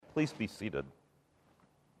Please be seated.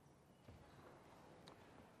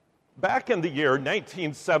 Back in the year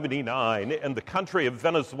 1979, in the country of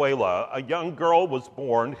Venezuela, a young girl was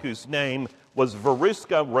born whose name was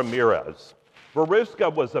Veruska Ramirez.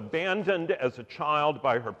 Veruska was abandoned as a child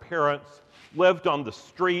by her parents, lived on the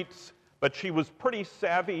streets, but she was pretty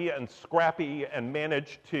savvy and scrappy and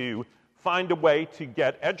managed to find a way to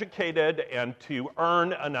get educated and to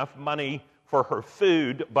earn enough money for her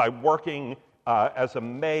food by working as a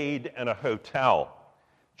maid in a hotel.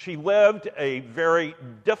 She lived a very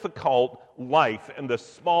difficult life in this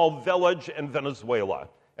small village in Venezuela.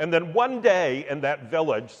 And then one day in that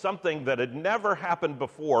village, something that had never happened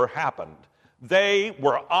before happened. They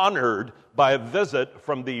were honored by a visit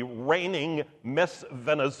from the reigning Miss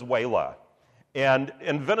Venezuela. And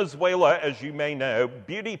in Venezuela, as you may know,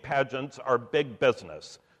 beauty pageants are big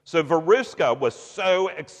business. So Veruska was so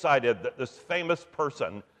excited that this famous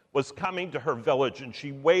person was coming to her village, and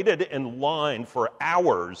she waited in line for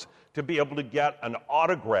hours to be able to get an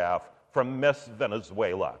autograph from Miss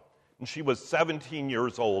Venezuela. And she was 17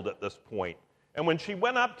 years old at this point. And when she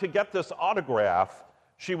went up to get this autograph,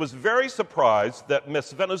 she was very surprised that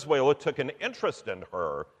Miss Venezuela took an interest in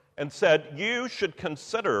her and said, "You should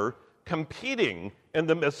consider competing in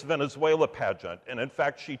the Miss Venezuela pageant." And in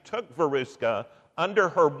fact, she took Veruska under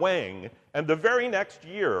her wing, and the very next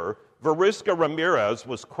year, Veruska Ramirez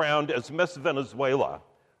was crowned as Miss Venezuela.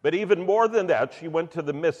 But even more than that, she went to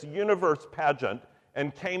the Miss Universe pageant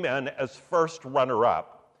and came in as first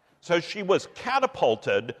runner-up. So she was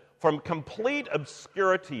catapulted from complete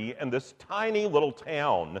obscurity in this tiny little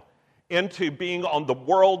town into being on the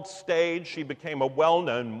world stage. She became a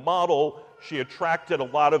well-known model. She attracted a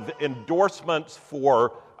lot of endorsements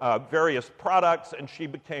for various products, and she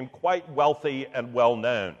became quite wealthy and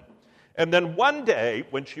well-known. And then one day,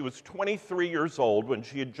 when she was 23 years old, when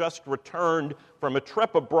she had just returned from a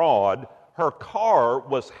trip abroad, her car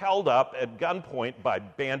was held up at gunpoint by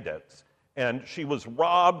bandits. And she was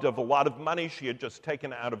robbed of a lot of money she had just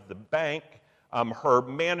taken out of the bank. Her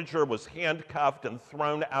manager was handcuffed and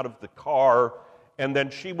thrown out of the car. And then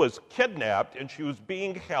she was kidnapped, and she was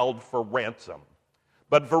being held for ransom.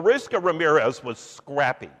 But Veruska Ramirez was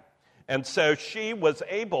scrappy. And so she was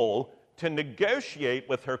able to negotiate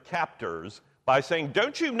with her captors by saying,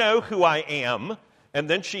 "Don't you know who I am?" And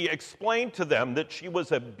then she explained to them that she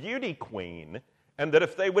was a beauty queen, and that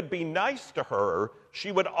if they would be nice to her,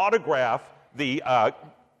 she would autograph the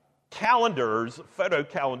photo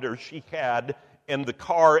calendars she had in the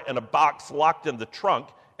car in a box locked in the trunk,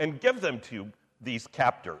 and give them to these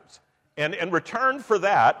captors. And in return for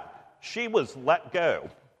that, she was let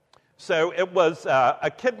go. So it was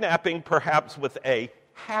a kidnapping, perhaps with a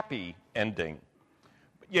happy ending.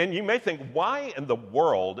 And you may think, why in the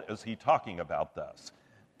world is he talking about this?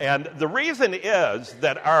 And the reason is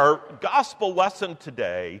that our gospel lesson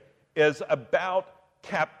today is about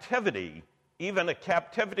captivity, even a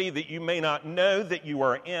captivity that you may not know that you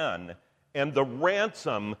are in, and the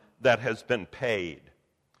ransom that has been paid.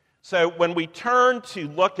 So when we turn to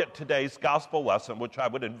look at today's gospel lesson, which I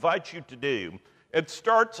would invite you to do, it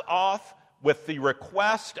starts off with the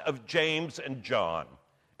request of James and John.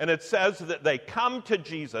 And it says that they come to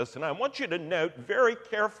Jesus, and I want you to note very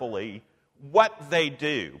carefully what they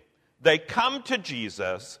do. They come to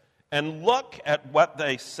Jesus and look at what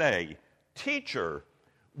they say. "Teacher,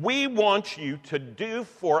 we want you to do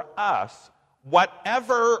for us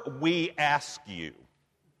whatever we ask you."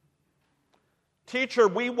 Teacher,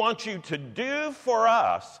 we want you to do for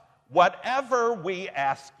us whatever we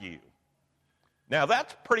ask you. Now,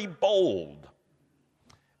 that's pretty bold.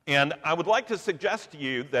 And I would like to suggest to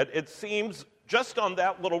you that it seems, just on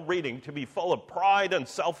that little reading, to be full of pride and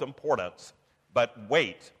self-importance. But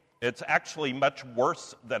wait, it's actually much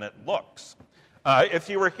worse than it looks. If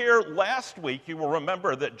you were here last week, you will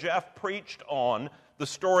remember that Jeff preached on the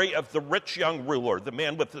story of the rich young ruler, the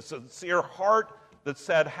man with the sincere heart that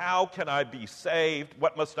said, "How can I be saved?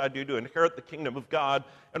 What must I do to inherit the kingdom of God?"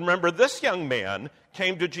 And remember, this young man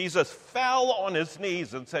came to Jesus, fell on his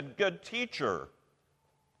knees, and said, "Good teacher."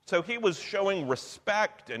 So he was showing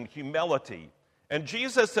respect and humility. And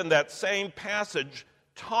Jesus, in that same passage,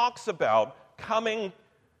 talks about coming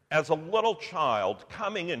as a little child,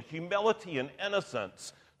 coming in humility and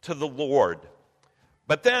innocence to the Lord.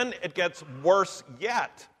 But then it gets worse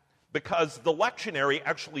yet, because the lectionary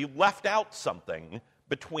actually left out something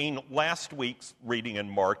between last week's reading in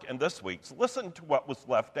Mark and this week's. Listen to what was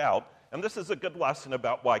left out, and this is a good lesson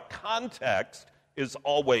about why context is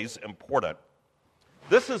always important.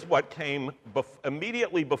 This is what came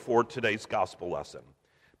immediately before today's gospel lesson.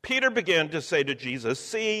 Peter began to say to Jesus,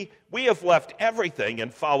 "See, we have left everything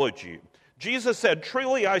and followed you." Jesus said,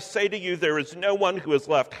 "Truly I say to you, there is no one who has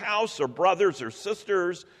left house or brothers or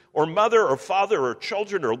sisters or mother or father or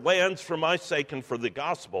children or lands for my sake and for the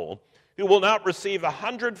gospel, who will not receive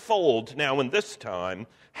 100-fold now in this time,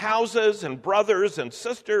 houses and brothers and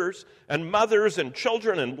sisters and mothers and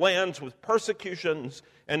children and lands with persecutions,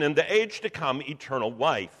 and in the age to come eternal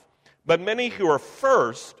life. But many who are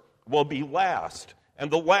first will be last, and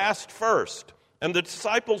the last first." And the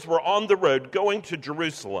disciples were on the road going to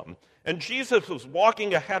Jerusalem, and Jesus was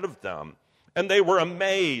walking ahead of them. And they were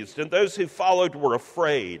amazed, and those who followed were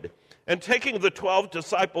afraid. And taking the 12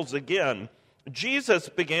 disciples again, Jesus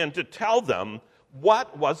began to tell them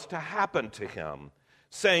what was to happen to him,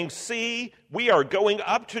 saying, "See, we are going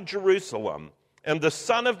up to Jerusalem, and the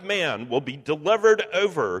Son of Man will be delivered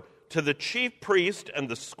over to the chief priests and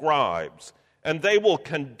the scribes, and they will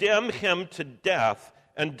condemn him to death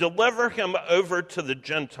and deliver him over to the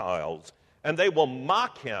Gentiles, and they will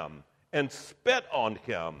mock him and spit on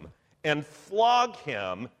him and flog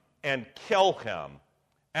him and kill him.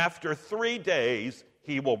 After 3 days,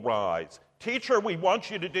 he will rise." Teacher, we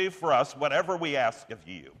want you to do for us whatever we ask of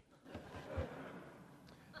you.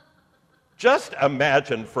 Just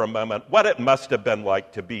imagine for a moment what it must have been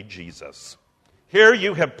like to be Jesus. Here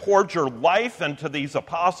you have poured your life into these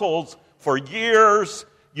apostles for years.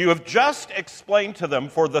 You have just explained to them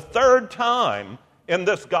for the third time in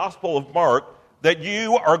this Gospel of Mark that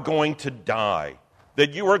you are going to die,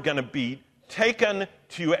 that you are going to be taken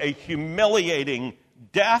to a humiliating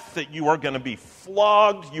death, that you are going to be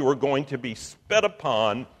flogged, you are going to be spit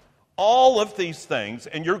upon, all of these things,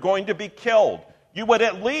 and you're going to be killed. You would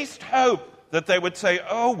at least hope that they would say,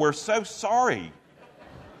 "Oh, we're so sorry."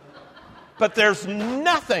 But there's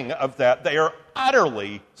nothing of that. They are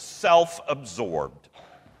utterly self-absorbed.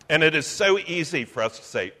 And it is so easy for us to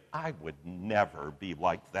say, "I would never be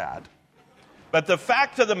like that." But the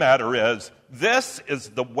fact of the matter is, this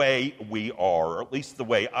is the way we are, or at least the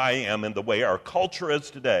way I am and the way our culture is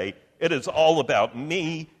today. It is all about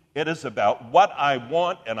me. It is about what I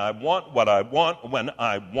want, and I want what I want when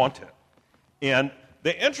I want it. And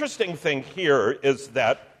the interesting thing here is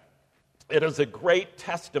that it is a great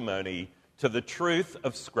testimony to the truth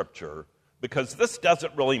of Scripture, because this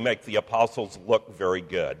doesn't really make the apostles look very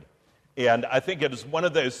good. And I think it is one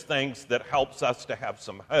of those things that helps us to have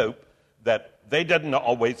some hope that they didn't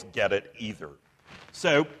always get it either.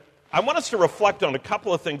 So I want us to reflect on a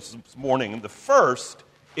couple of things this morning. And the first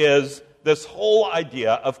is this whole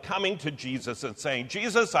idea of coming to Jesus and saying,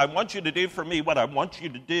 "Jesus, I want you to do for me what I want you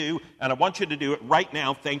to do, and I want you to do it right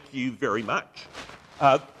now. Thank you very much."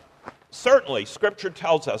 Certainly, Scripture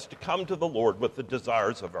tells us to come to the Lord with the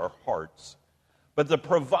desires of our hearts. But the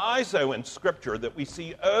proviso in Scripture that we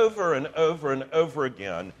see over and over and over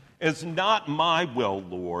again is not my will,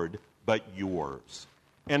 Lord, but yours.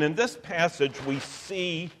 And in this passage, we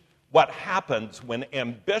see what happens when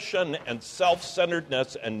ambition and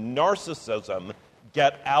self-centeredness and narcissism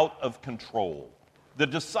get out of control. The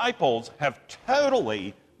disciples have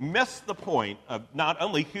totally missed the point of not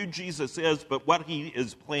only who Jesus is, but what he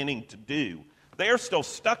is planning to do. They are still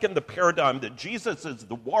stuck in the paradigm that Jesus is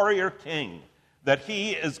the warrior king, that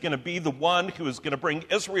he is going to be the one who is going to bring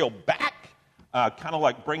Israel back, kind of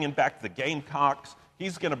like bringing back the Gamecocks.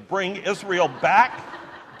 He's going to bring Israel back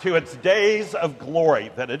to its days of glory,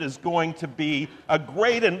 that it is going to be a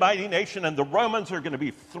great and mighty nation, and the Romans are going to be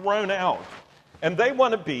thrown out. And they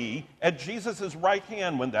want to be at Jesus' right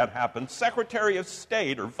hand when that happens, Secretary of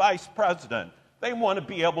State or Vice President. They want to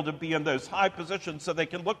be able to be in those high positions so they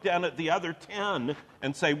can look down at the other 10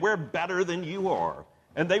 and say, "We're better than you are."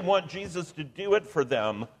 And they want Jesus to do it for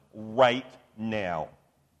them right now.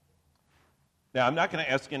 Now, I'm not going to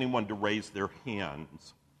ask anyone to raise their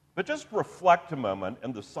hands, but just reflect a moment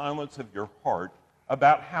in the silence of your heart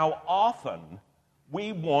about how often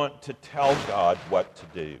we want to tell God what to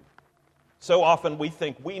do. So often we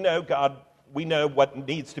think we know God, we know what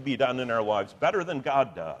needs to be done in our lives better than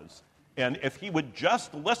God does. And if he would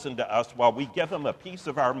just listen to us while we give him a piece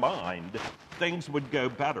of our mind, things would go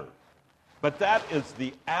better. But that is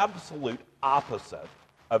the absolute opposite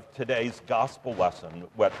of today's gospel lesson,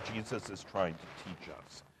 what Jesus is trying to teach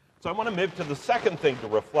us. So I want to move to the second thing to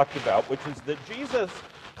reflect about, which is that Jesus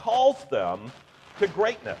calls them to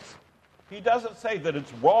greatness. He doesn't say that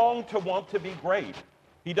it's wrong to want to be great.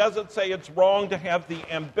 He doesn't say it's wrong to have the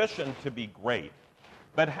ambition to be great.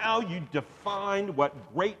 But how you define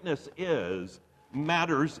what greatness is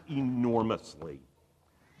matters enormously.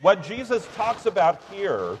 What Jesus talks about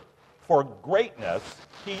here for greatness,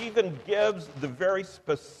 he even gives the very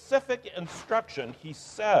specific instruction. He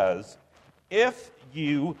says, if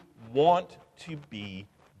you want to be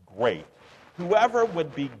great. Whoever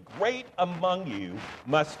would be great among you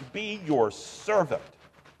must be your servant,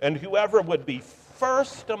 and whoever would be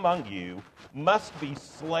first among you must be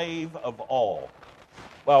slave of all.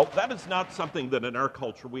 Well, that is not something that in our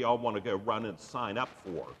culture we all want to go run and sign up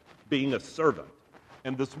for, being a servant.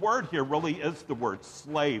 And this word here really is the word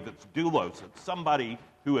slave. It's doulos. It's somebody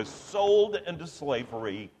who is sold into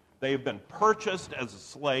slavery. They have been purchased as a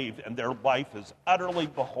slave, and their life is utterly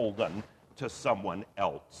beholden to someone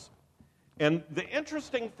else. And the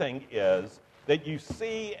interesting thing is that you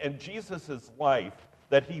see in Jesus' life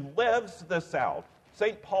that he lives this out.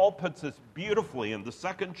 St. Paul puts this beautifully in the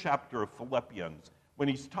 2nd chapter of Philippians. When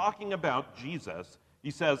he's talking about Jesus, he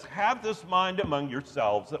says, "Have this mind among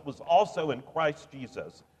yourselves that was also in Christ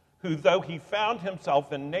Jesus, who, though he found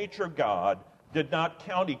himself in nature God, did not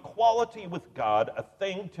count equality with God a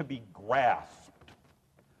thing to be grasped,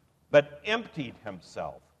 but emptied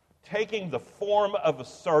himself, taking the form of a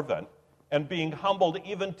servant, and being humbled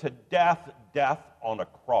even to death on a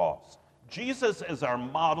cross." Jesus is our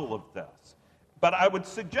model of this. But I would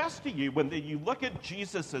suggest to you, when you look at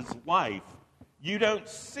Jesus' life, you don't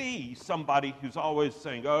see somebody who's always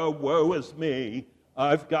saying, "Oh, woe is me.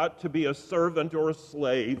 I've got to be a servant or a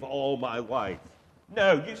slave all my life."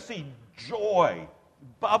 No, you see joy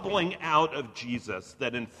bubbling out of Jesus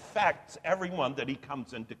that infects everyone that he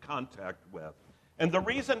comes into contact with. And the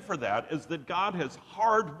reason for that is that God has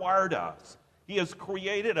hardwired us. He has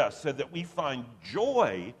created us so that we find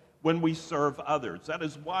joy when we serve others. That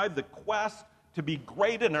is why the quest to be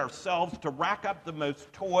great in ourselves, to rack up the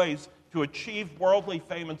most toys, to achieve worldly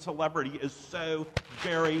fame and celebrity is so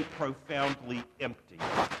very profoundly empty,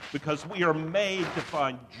 because we are made to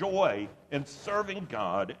find joy in serving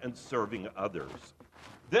God and serving others.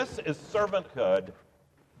 This is servanthood,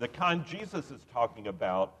 the kind Jesus is talking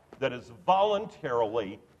about, that is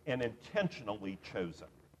voluntarily and intentionally chosen.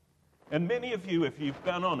 And many of you, if you've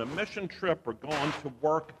been on a mission trip or gone to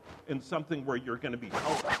work in something where you're going to be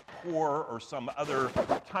helping poor or some other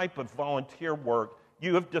type of volunteer work,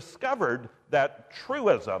 you have discovered that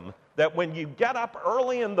truism that when you get up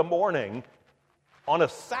early in the morning on a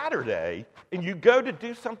Saturday and you go to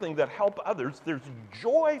do something that helps others, there's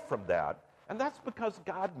joy from that. And that's because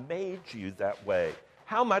God made you that way.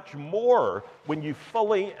 How much more when you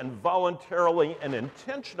fully and voluntarily and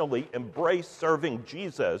intentionally embrace serving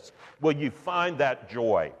Jesus will you find that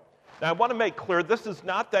joy? Now, I want to make clear, this is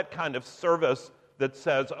not that kind of service that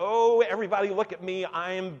says, "Oh, everybody look at me,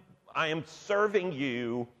 I am serving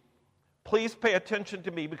you. Please pay attention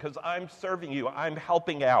to me because I'm serving you. I'm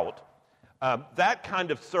helping out." That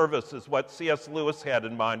kind of service is what C.S. Lewis had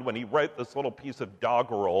in mind when he wrote this little piece of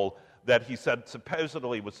doggerel that he said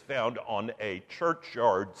supposedly was found on a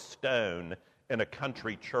churchyard stone in a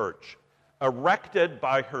country church, erected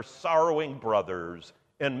by her sorrowing brothers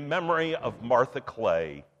in memory of Martha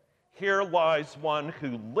Clay. Here lies one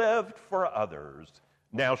who lived for others.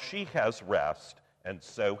 Now she has rest, and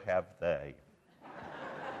so have they.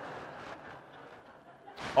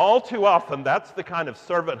 All too often, that's the kind of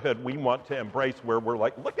servanthood we want to embrace, where we're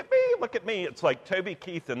like, "Look at me, look at me." It's like Toby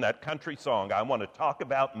Keith in that country song, "I want to talk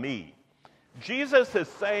about me." Jesus is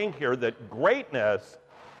saying here that greatness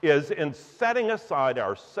is in setting aside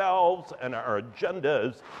ourselves and our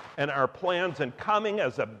agendas and our plans and coming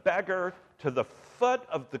as a beggar to the foot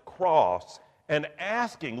of the cross and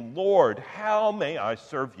asking, "Lord, how may I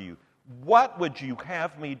serve you? What would you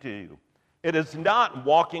have me do?" It is not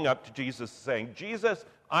walking up to Jesus saying, "Jesus,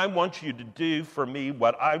 I want you to do for me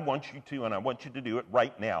what I want you to, and I want you to do it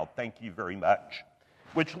right now. Thank you very much."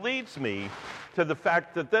 Which leads me to the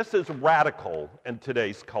fact that this is radical in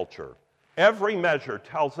today's culture. Every measure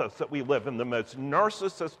tells us that we live in the most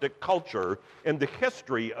narcissistic culture in the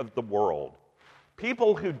history of the world.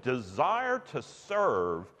 People who desire to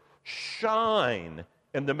serve shine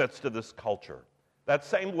in the midst of this culture. That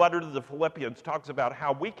same letter to the Philippians talks about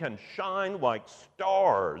how we can shine like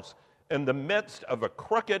stars in the midst of a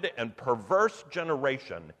crooked and perverse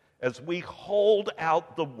generation as we hold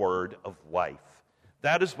out the word of life.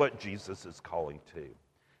 That is what Jesus is calling to.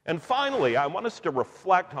 And finally, I want us to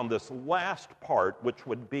reflect on this last part, which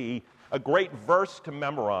would be a great verse to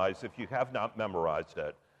memorize if you have not memorized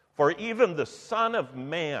it. For even the Son of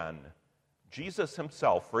Man, Jesus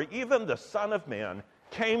himself, for even the Son of Man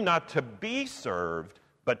came not to be served,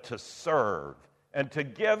 but to serve, and to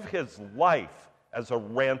give his life as a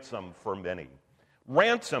ransom for many.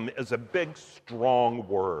 Ransom is a big, strong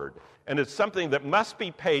word, and it's something that must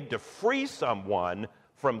be paid to free someone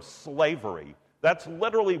from slavery. That's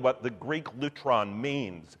literally what the Greek lutron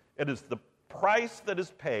means. It is the price that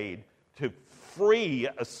is paid to free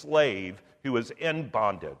a slave who is in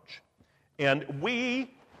bondage. And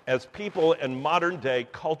we as people in modern day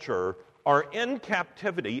culture, are in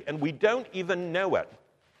captivity and we don't even know it.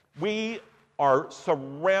 We are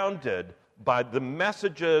surrounded by the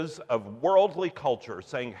messages of worldly culture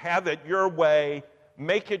saying, have it your way,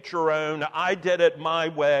 make it your own, I did it my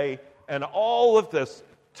way, and all of this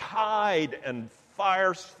tide and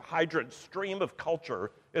fire hydrant stream of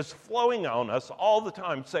culture is flowing on us all the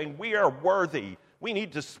time, saying we are worthy, we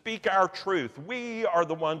need to speak our truth, we are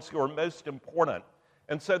the ones who are most important.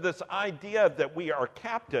 And so this idea that we are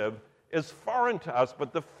captive is foreign to us,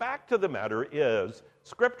 but the fact of the matter is,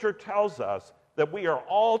 Scripture tells us that we are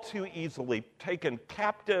all too easily taken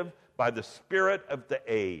captive by the spirit of the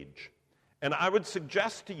age. And I would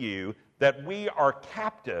suggest to you that we are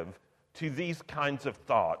captive to these kinds of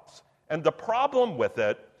thoughts. And the problem with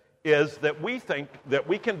it is that we think that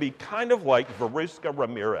we can be kind of like Veruska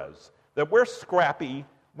Ramirez, that we're scrappy,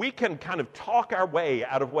 we can kind of talk our way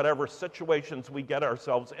out of whatever situations we get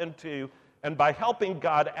ourselves into, and by helping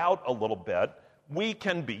God out a little bit, we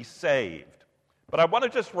can be saved. But I want to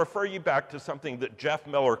just refer you back to something that Jeff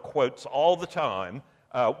Miller quotes all the time,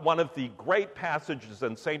 one of the great passages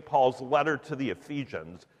in St. Paul's letter to the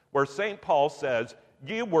Ephesians, where St. Paul says,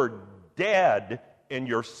 you were dead in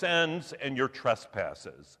your sins and your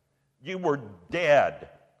trespasses. You were dead,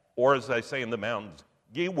 or as they say in the mountains,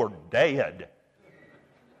 you were dead.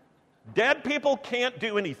 Dead people can't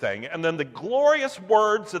do anything. And then the glorious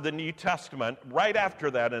words of the New Testament right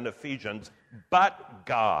after that in Ephesians, but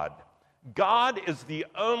God. God is the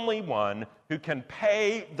only one who can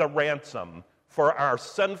pay the ransom for our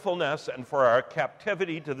sinfulness and for our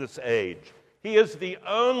captivity to this age. He is the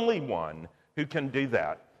only one who can do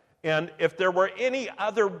that. And if there were any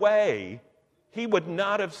other way, he would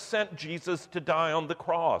not have sent Jesus to die on the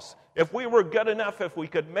cross. If we were good enough, if we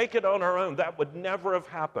could make it on our own, that would never have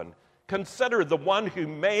happened. Consider the one who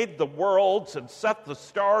made the worlds and set the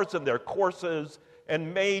stars in their courses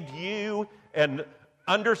and made you and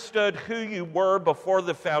understood who you were before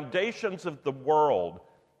the foundations of the world.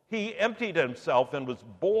 He emptied himself and was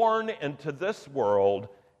born into this world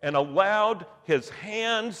and allowed his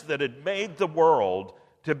hands that had made the world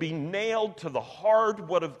to be nailed to the hard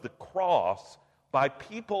wood of the cross by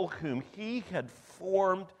people whom he had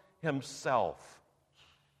formed himself.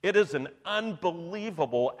 It is an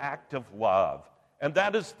unbelievable act of love, and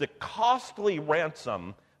that is the costly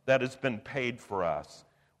ransom that has been paid for us.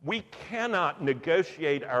 We cannot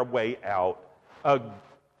negotiate our way out. A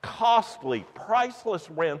costly, priceless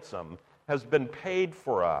ransom has been paid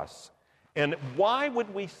for us. And why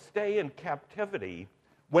would we stay in captivity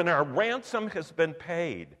when our ransom has been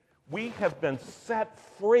paid? We have been set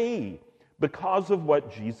free because of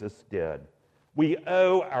what Jesus did. We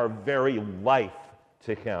owe our very life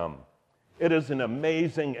to him. It is an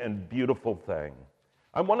amazing and beautiful thing.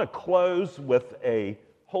 I want to close with a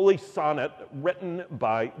holy sonnet written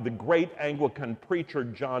by the great Anglican preacher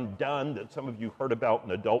John Donne that some of you heard about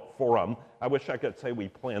in Adult Forum. I wish I could say we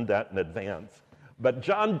planned that in advance. But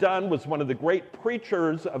John Donne was one of the great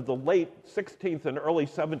preachers of the late 16th and early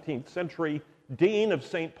 17th century, dean of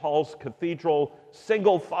St. Paul's Cathedral,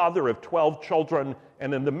 single father of 12 children,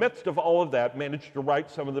 and in the midst of all of that managed to write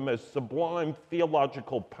some of the most sublime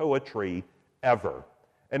theological poetry ever.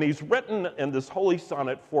 And he's written in this Holy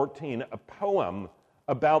Sonnet 14 a poem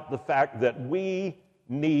about the fact that we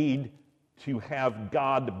need to have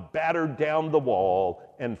God batter down the wall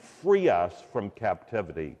and free us from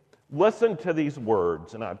captivity. Listen to these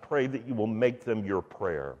words, and I pray that you will make them your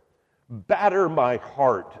prayer. Batter my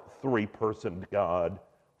heart, three-personed God,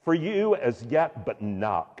 for you as yet but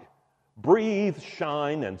knock. Breathe,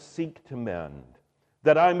 shine, and seek to mend,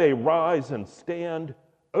 that I may rise and stand.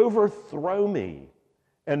 Overthrow me,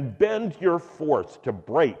 and bend your force to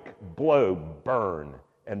break, blow, burn,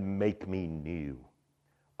 and make me new.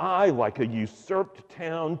 I, like a usurped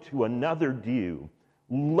town to another due,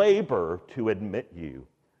 labor to admit you,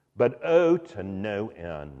 but owe to no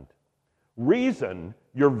end. Reason,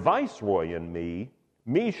 your viceroy in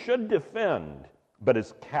me should defend, but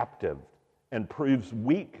is captive and proves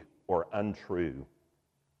weak or untrue.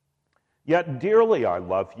 Yet dearly I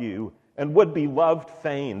love you, and would be loved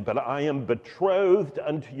fain, but I am betrothed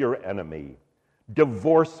unto your enemy.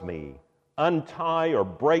 Divorce me, untie or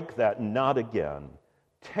break that knot again.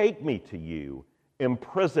 Take me to you,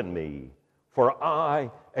 imprison me, for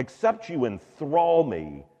I, except you enthrall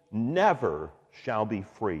me, never shall be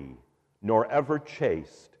free, nor ever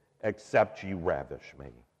chaste, except you ravish me.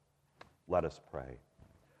 Let us pray.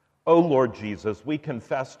 O Lord Jesus, we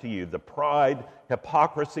confess to you the pride,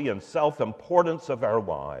 hypocrisy, and self-importance of our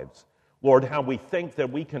lives. Lord, how we think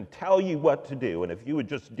that we can tell you what to do, and if you would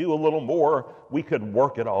just do a little more, we could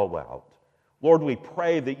work it all out. Lord, we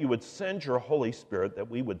pray that you would send your Holy Spirit, that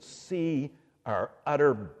we would see our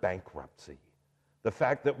utter bankruptcy, the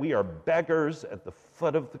fact that we are beggars at the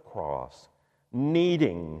foot of the cross,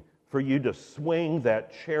 needing for you to swing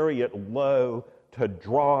that chariot low to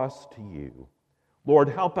draw us to you. Lord,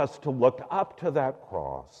 help us to look up to that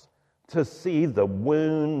cross, to see the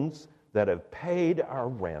wounds that have paid our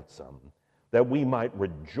ransom, that we might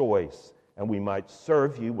rejoice and we might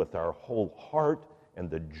serve you with our whole heart and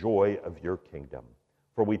the joy of your kingdom.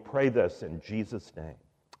 For we pray this in Jesus' name.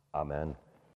 Amen.